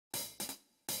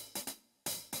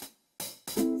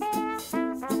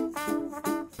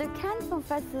Film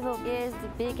Festival is the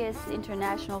biggest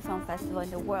international film festival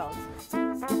in the world.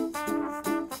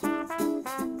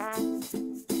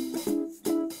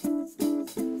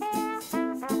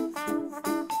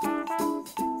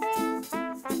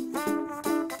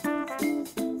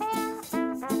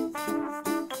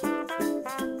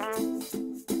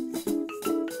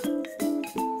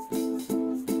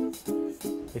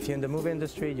 If you're in the movie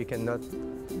industry, you cannot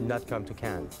not come to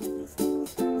Cannes.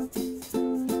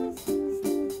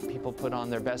 People put on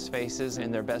their best faces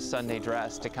in their best Sunday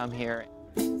dress to come here.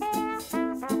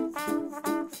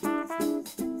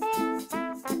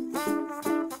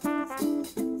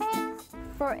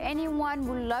 For anyone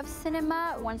who loves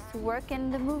cinema, wants to work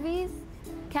in the movies,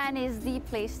 Cannes is the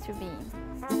place to be.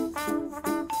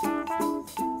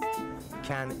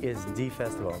 Cannes is the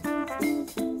festival.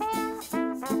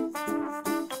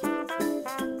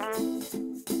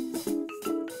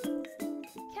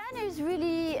 Cannes is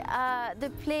really the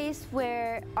place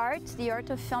where art, the art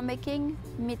of filmmaking,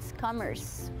 meets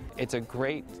commerce. It's a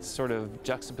great sort of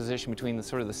juxtaposition between the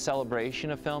sort of the celebration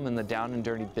of film and the down and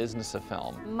dirty business of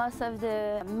film. Most of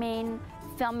the main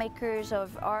filmmakers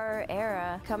of our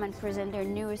era come and present their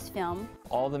newest film.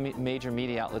 All the major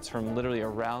media outlets from literally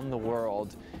around the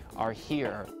world are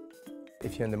here.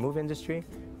 If you're in the movie industry,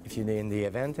 if you're in the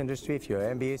event industry, if you're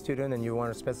an MBA student and you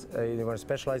want to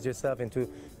specialize yourself into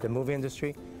the movie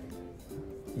industry,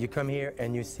 you come here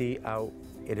and you see how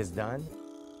it is done.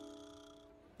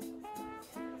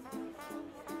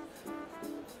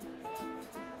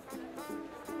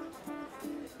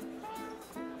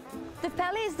 The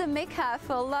Palais is the mecca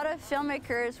for a lot of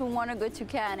filmmakers who want to go to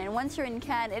Cannes, and once you're in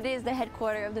Cannes, it is the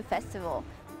headquarters of the festival.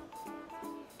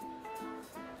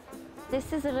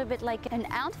 This is a little bit like an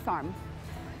ant farm.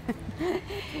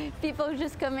 People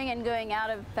just coming and going out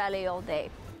of Palais all day.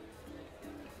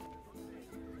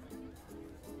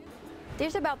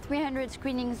 There's about 300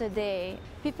 screenings a day.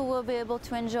 People will be able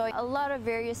to enjoy a lot of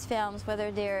various films,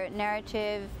 whether they're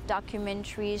narrative,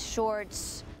 documentaries,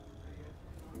 shorts.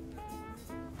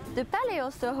 The Palais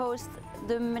also hosts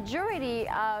the majority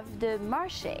of the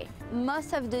marché.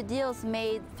 Most of the deals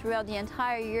made throughout the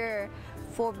entire year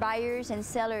for buyers and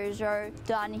sellers are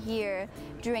done here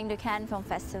during the Cannes Film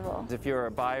Festival. If you're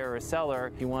a buyer or a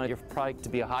seller, you want your product to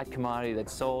be a hot commodity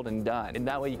that's sold and done. And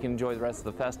that way you can enjoy the rest of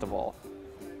the festival.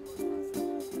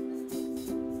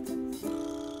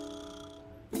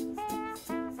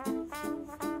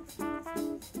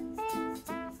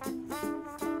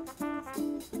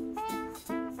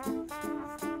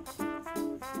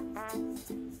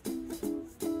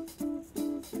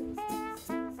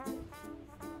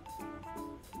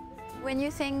 When you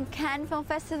think Cannes Film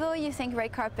Festival, you think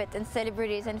red carpet and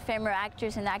celebrities and famous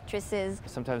actors and actresses.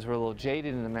 Sometimes we're a little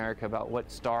jaded in America about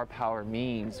what star power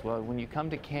means. Well, when you come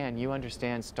to Cannes, you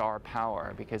understand star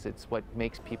power because it's what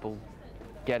makes people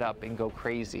get up and go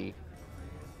crazy.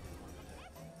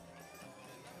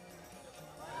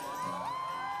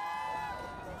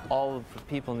 All of the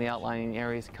people in the outlying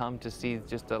areas come to see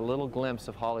just a little glimpse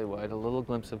of Hollywood, a little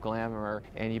glimpse of glamour,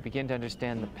 and you begin to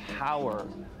understand the power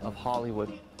of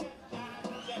Hollywood.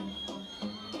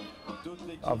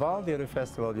 Of all the other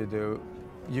festivals you do,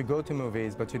 you go to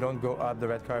movies, but you don't go up the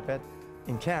red carpet.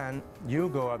 In Cannes, you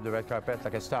go up the red carpet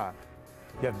like a star.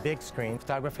 You have big screen,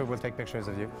 photographer will take pictures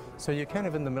of you. So you're kind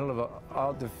of in the middle of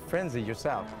all the frenzy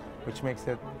yourself, which makes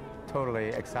it totally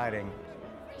exciting.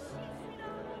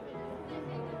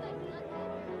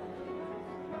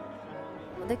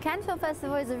 The Cannes Film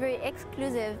Festival is a very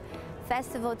exclusive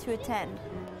festival to attend.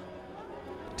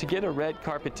 To get a red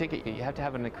carpet ticket, you have to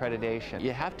have an accreditation.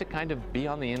 You have to kind of be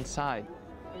on the inside.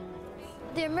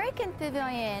 The American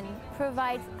Pavilion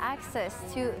provides access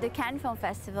to the Cannes Film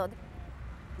Festival.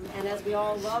 And as we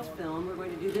all love film, we're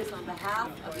going to do this on behalf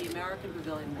of the American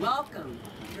Pavilion. Welcome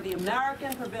to the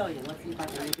American Pavilion. Let's see if I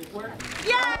can make this work.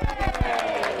 Yay!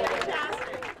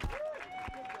 Fantastic!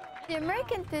 The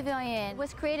American Pavilion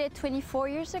was created 24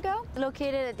 years ago,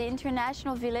 located at the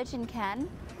International Village in Cannes.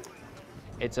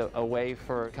 It's a way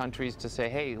for countries to say,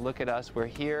 hey, look at us, we're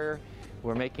here,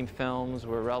 we're making films,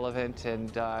 we're relevant, and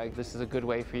this is a good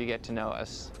way for you to get to know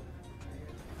us.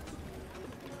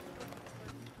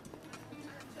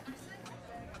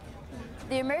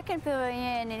 The American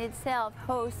Pavilion in itself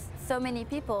hosts so many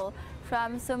people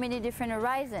from so many different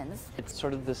horizons. It's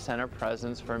sort of the center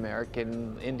presence for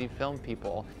American indie film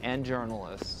people and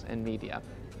journalists and media.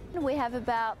 We have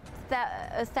about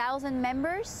 1,000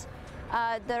 members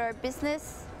that are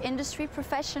business, industry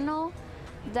professional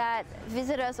that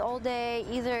visit us all day,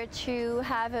 either to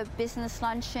have a business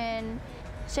luncheon,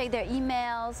 check their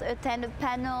emails, attend a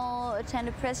panel, attend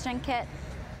a press junket.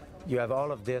 You have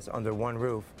all of this under one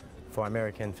roof for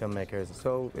American filmmakers.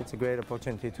 So it's a great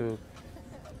opportunity to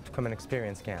come and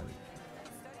experience Cannes.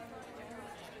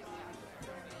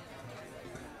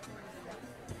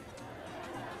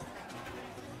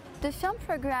 The film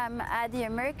program at the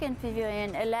American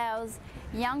Pavilion allows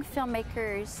young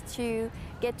filmmakers to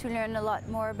get to learn a lot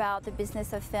more about the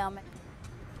business of film.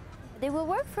 They will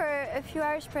work for a few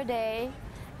hours per day,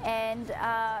 and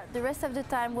the rest of the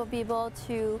time will be able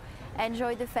to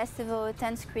enjoy the festival,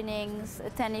 attend screenings,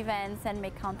 attend events, and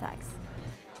make contacts.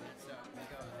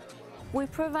 We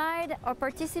provide our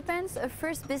participants a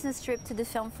first business trip to the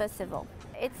film festival.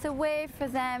 It's a way for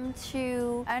them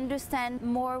to understand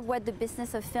more what the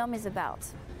business of film is about.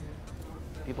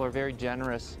 People are very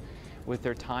generous with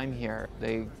their time here.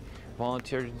 They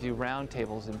volunteer to do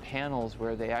roundtables and panels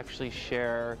where they actually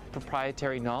share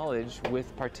proprietary knowledge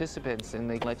with participants, and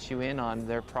they let you in on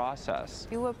their process.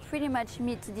 You will pretty much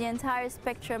meet the entire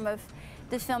spectrum of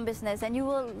the film business, and you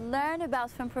will learn about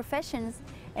film professions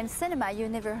and cinema you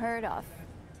never heard of.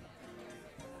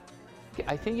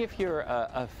 I think if you're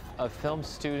a film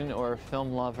student or a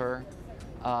film lover,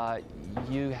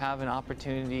 you have an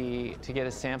opportunity to get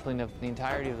a sampling of the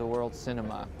entirety of the world's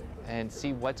cinema and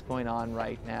see what's going on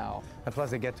right now. And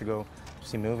plus they get to go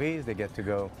see movies, they get to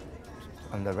go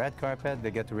on the red carpet,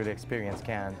 they get to really experience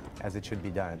Cannes as it should be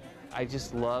done. I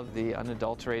just love the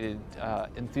unadulterated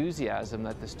enthusiasm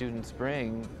that the students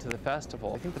bring to the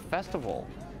festival. I think the festival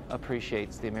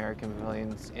appreciates the American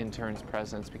Pavilion's interns'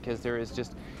 presence because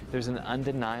there's an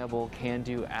undeniable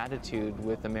can-do attitude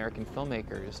with American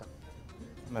filmmakers.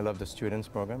 I love the students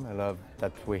program. I love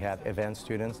that we have event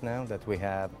students now, that we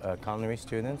have culinary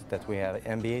students, that we have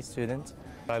MBA students.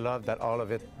 I love that all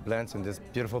of it blends in this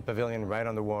beautiful pavilion right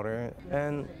on the water,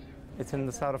 and it's in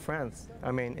the south of France.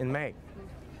 I mean, in May.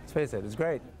 Let's face it, it's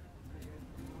great.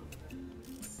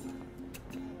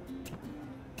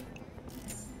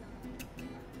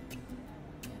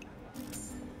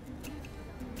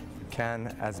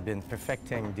 Cannes has been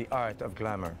perfecting the art of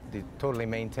glamour. They totally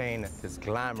maintain this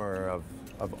glamour of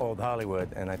old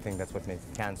Hollywood, and I think that's what makes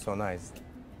Cannes so nice.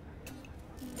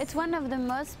 It's one of the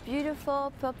most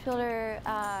beautiful, popular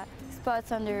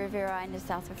spots on the Riviera in the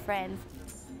south of France.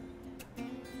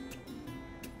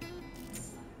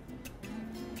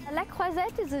 La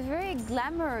Croisette is a very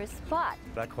glamorous spot.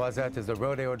 La Croisette is the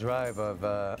rodeo drive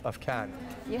of Cannes.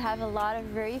 You have a lot of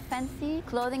very fancy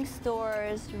clothing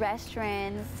stores,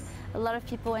 restaurants. A lot of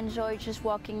people enjoy just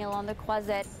walking along the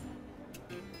Croisette.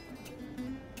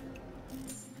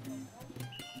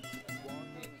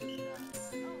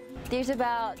 There's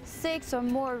about 6 or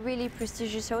more really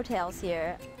prestigious hotels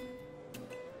here.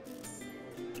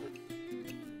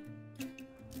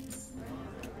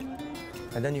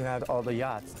 And then you have all the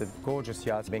yachts, the gorgeous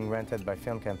yachts being rented by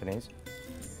film companies.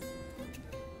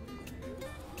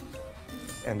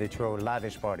 And they throw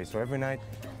lavish parties. So every night,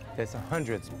 there's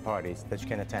hundreds of parties that you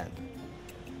can attend.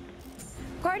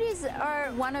 Parties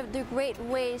are one of the great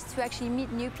ways to actually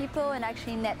meet new people and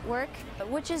actually network,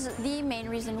 which is the main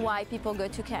reason why people go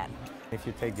to Cannes. If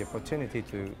you take the opportunity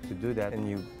to do that and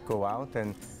you go out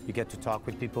and you get to talk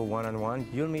with people one-on-one,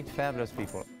 you'll meet fabulous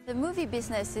people. The movie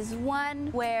business is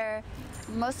one where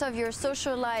most of your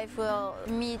social life will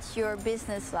meet your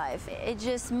business life. It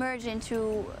just merged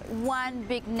into one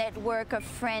big network of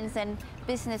friends and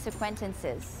business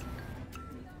acquaintances.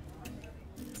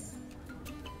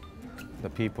 The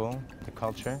people, the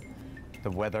culture, the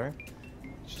weather,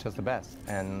 it's just the best.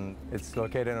 And it's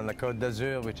located on the Côte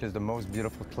d'Azur, which is the most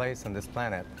beautiful place on this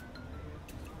planet.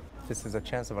 This is a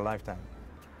chance of a lifetime.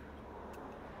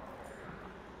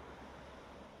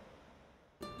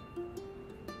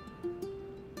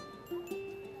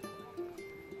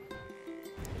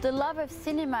 The love of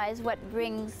cinema is what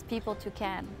brings people to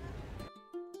Cannes.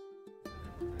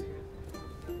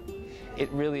 It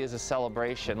really is a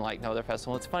celebration like no other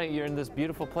festival. It's funny, you're in this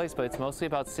beautiful place, but it's mostly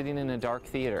about sitting in a dark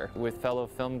theater with fellow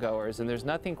filmgoers, and there's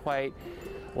nothing quite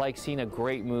like seeing a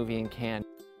great movie in Cannes.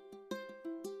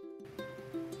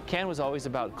 Cannes was always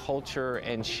about culture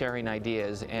and sharing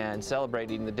ideas and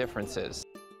celebrating the differences.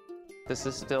 This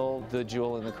is still the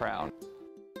jewel in the crown.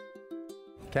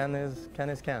 Cannes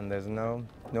is Cannes. There's no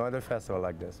other festival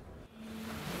like this.